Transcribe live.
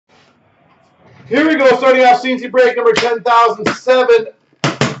Here we go, starting off CNC break number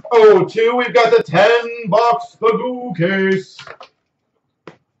 10,702. We've got the 10-box Bagoo case.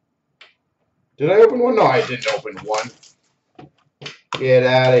 Did I open one? No, I didn't open one. Get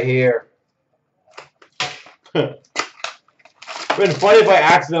out of here. It'd been funny if I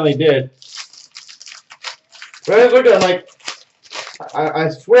accidentally did. But I just looked at it, I'm like, I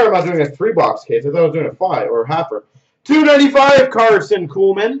swear I'm not doing a 3-box case. I thought I was doing a 5 or halfer. 295 Carson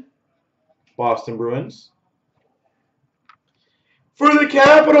Kuhlman, Boston Bruins. For the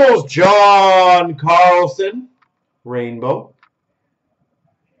Capitals, John Carlson, Rainbow.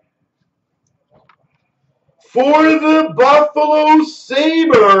 For the Buffalo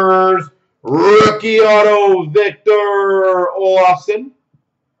Sabres, rookie auto, Victor Olofsson.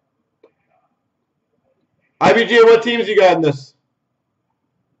 IBG, what teams you got in this?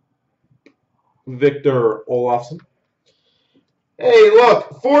 Victor Olofsson. Hey,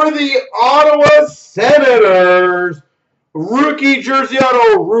 look, for the Ottawa Senators, rookie jersey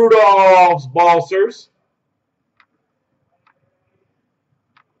auto, Rudolph's Balsers.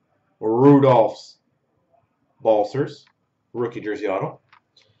 Rudolph's Balsers, rookie jersey auto.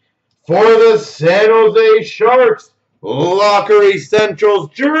 For the San Jose Sharks, Locker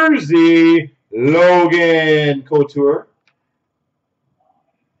Essentials jersey, Logan Couture.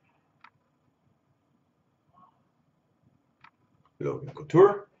 Logan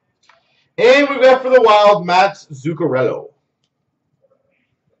Couture. And we've got for the Wild, Mats Zuccarello.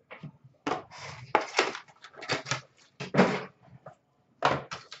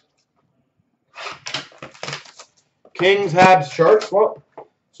 Kings, Habs, Sharks. Well,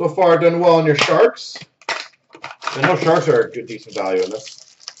 so far done well on your Sharks. I know Sharks are a good, decent value in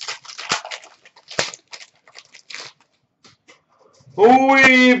this.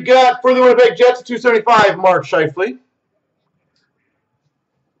 We've got for the Winnipeg Jets, 275, Mark Scheifele.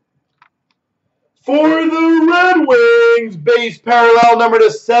 For the Red Wings, base parallel number to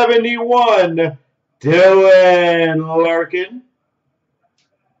 71, Dylan Larkin.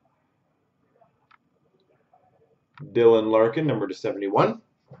 Dylan Larkin, number to 71.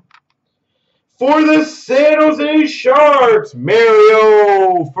 For the San Jose Sharks,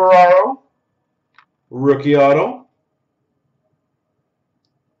 Mario Ferraro, rookie auto.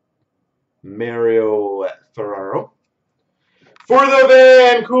 Mario Ferraro. For the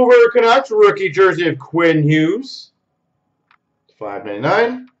Vancouver Canucks, rookie jersey of Quinn Hughes,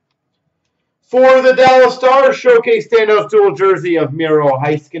 $5.99. For the Dallas Stars, showcase standout dual jersey of Miro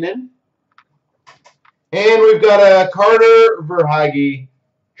Heiskanen. And we've got a Carter Verhaeghe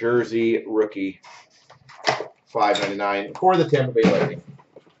jersey rookie, $5.99 for the Tampa Bay Lightning.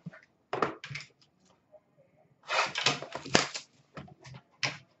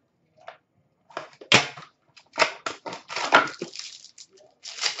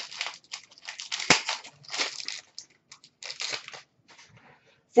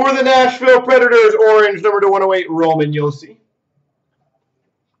 For the Nashville Predators, orange, number to 108, Roman Josi.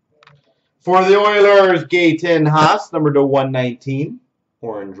 For the Oilers, Gaetan Haas, number to 119,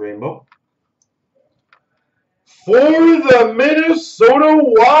 orange rainbow. For the Minnesota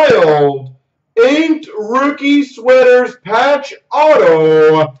Wild, inked rookie sweaters patch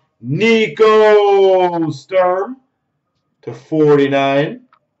auto, Nico Sturm to 49.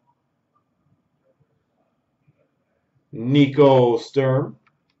 Nico Sturm.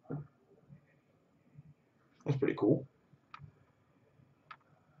 That's pretty cool.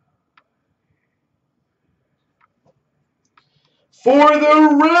 For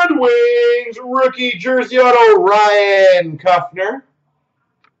the Red Wings, rookie jersey auto, Ryan Kuffner.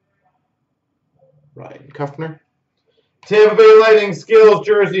 Ryan Kuffner. Tampa Bay Lightning skills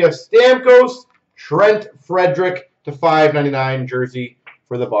jersey of Stamkos, Trent Frederick to $5.99 jersey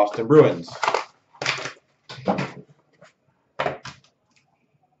for the Boston Bruins.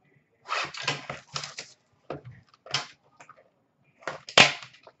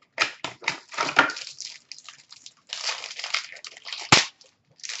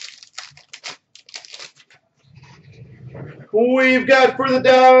 We've got for the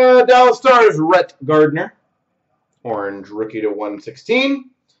Dallas Stars, Rhett Gardner, orange rookie to 116.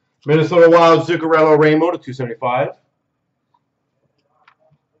 Minnesota Wild, Zuccarello Rainbow to 275.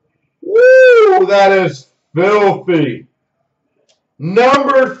 Woo, that is filthy.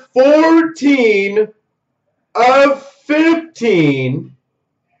 Number 14 of 15,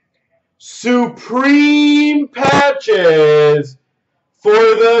 Supreme patches for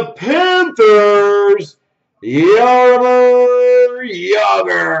the Panthers, Jaromir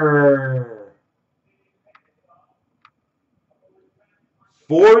Jagr.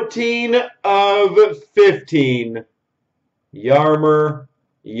 14 of 15. Jaromir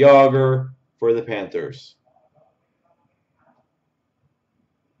Jagr for the Panthers.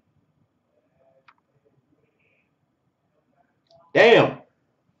 Damn.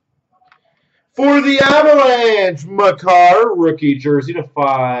 For the Avalanche, Makar, rookie jersey to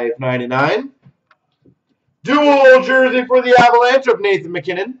 $5.99. Dual jersey for the Avalanche of Nathan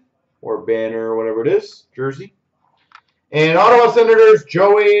MacKinnon, or banner, or whatever it is, jersey. And Ottawa Senators,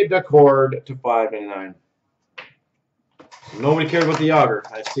 Joey Daccord to $5.99. Nobody cared about the Yager.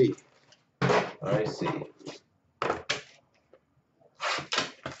 I see. I see.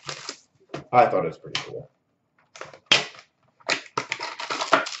 I thought it was pretty cool.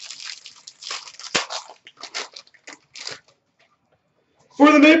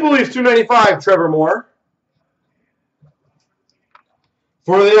 For the Maple Leafs, $2.95, Trevor Moore.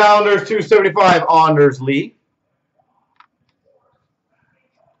 For the Islanders, $2.75, Anders Lee.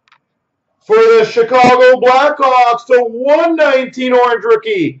 For the Chicago Blackhawks, the $1.19 orange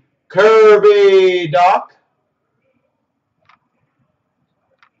rookie, Kirby Dach.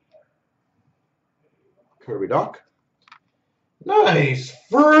 Kirby Dach. Nice.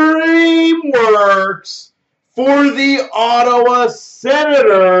 Frameworks for the Ottawa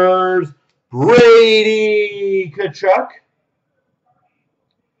Senators, Brady Tkachuk.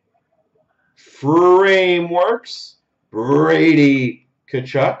 Frameworks, Brady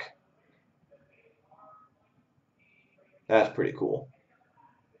Tkachuk. That's pretty cool.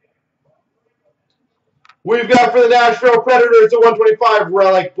 We've got for the Nashville Predators, a 125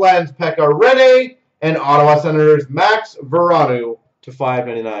 relic blends Pekka Rinne, and Ottawa Senators Max Veranu to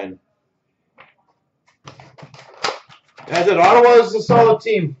 $5.99. As in, Ottawa is a solid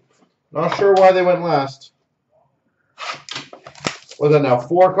team. Not sure why they went last. Was that now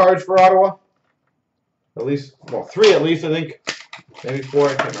 4 cards for Ottawa? At least, well, 3 at least, I think. Maybe 4,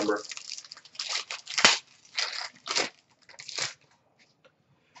 I can't remember.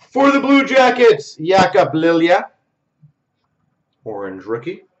 For the Blue Jackets, Jakub Lilia, orange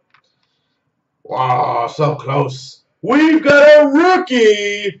rookie. Wow, so close. We've got a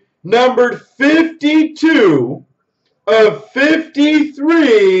rookie numbered 52 of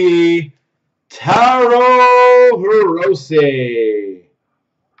 53, Taro Hirose.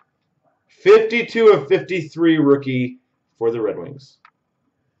 52 of 53 rookie for the Red Wings.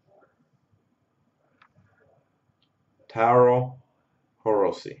 Taro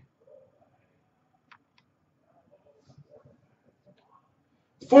Hirose.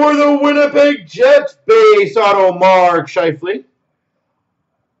 For the Winnipeg Jets, base auto, Mark Scheifele.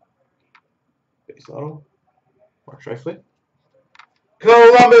 Base auto, Mark Scheifele.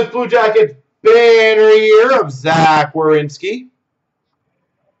 Columbus Blue Jackets, banner year of Zach Werenski.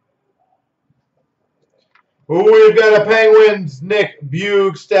 We've got a Penguins Nick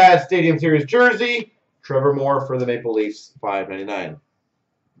Bjugstad Stadium Series jersey. Trevor Moore for the Maple Leafs, $5.99.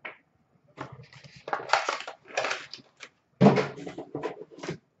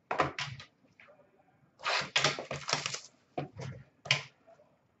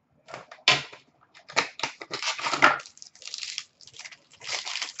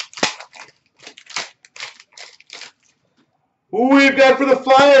 We've got for the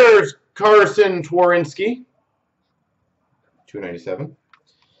Flyers, Carson Twarynski, $2.97.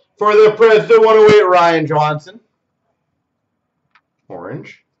 For the Preds, the 108, Ryan Johansson,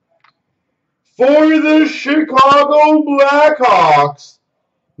 orange. For the Chicago Blackhawks,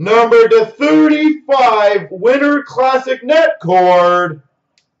 number to 35, Winter Classic net cord,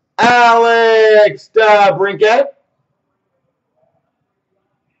 Alex DeBrincat.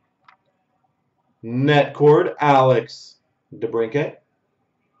 Net cord, Alex DeBrincat.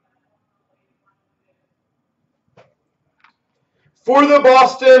 For the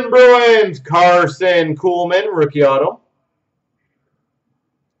Boston Bruins, Carson Kuhlman, rookie auto.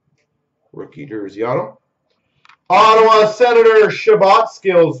 Rookie jersey auto. Ottawa Senators, Shabbat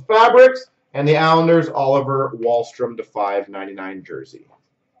Skills Fabrics. And the Islanders, Oliver Wahlstrom to $5.99 jersey.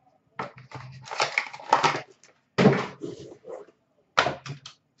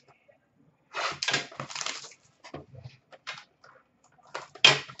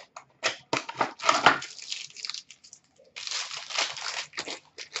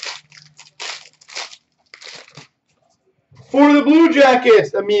 For the Blue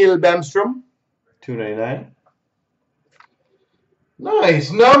Jackets, Emil Bemstrom, $2.99.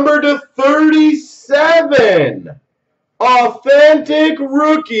 Nice. Number to 37. Authentic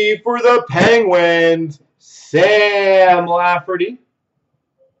rookie for the Penguins, Sam Lafferty.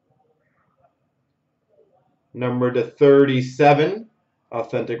 Number to 37.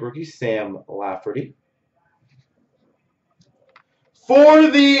 Authentic rookie, Sam Lafferty. For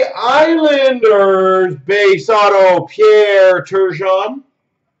the Islanders, base auto, Pierre Turgeon.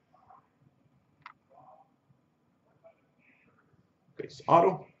 Base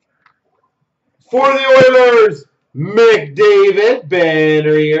auto. For the Oilers, McDavid,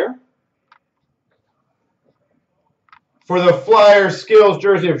 banner year. For the Flyers, skills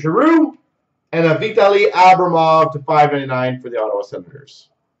jersey of Giroux. And a Vitaly Abramov to $5.99 for the Ottawa Senators.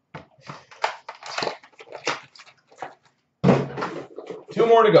 2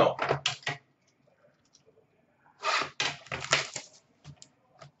 more to go.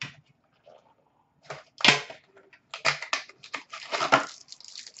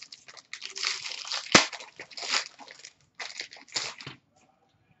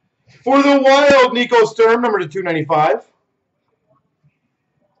 For the Wild, Nico Sturm, number to 295.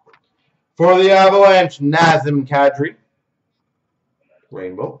 For the Avalanche, Nazem Kadri,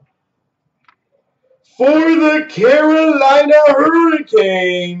 rainbow. For the Carolina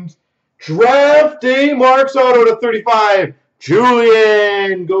Hurricanes, draft day Marks auto to 35,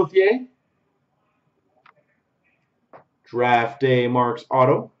 Julien Gauthier. Draft day Marks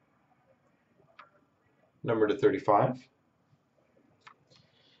auto, number to 35.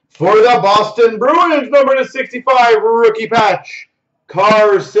 For the Boston Bruins, number to 65, rookie patch,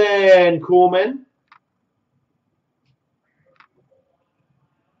 Carson Kuhlman.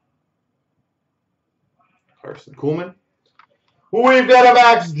 Carson Kuhlman. We've got a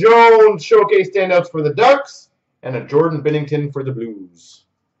Max Jones showcase standouts for the Ducks and a Jordan Binnington for the Blues.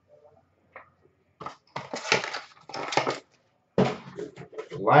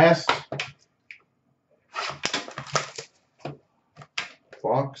 Last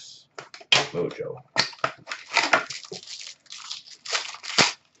Fox Mojo.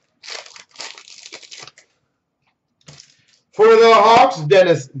 For the Hawks,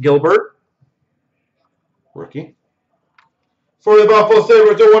 Dennis Gilbert, rookie. For the Buffalo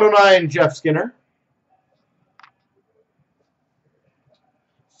Sabres, to 109, Jeff Skinner.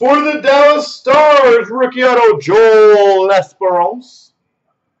 For the Dallas Stars, rookie auto, Joel L'Esperance.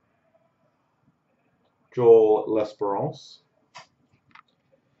 Joel L'Esperance.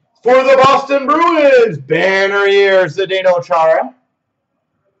 For the Boston Bruins, banner year, CloutsnChara.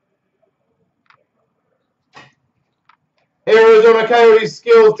 Arizona Coyotes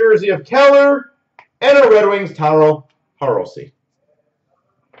skills jersey of Keller, and a Red Wings Taro Harosi.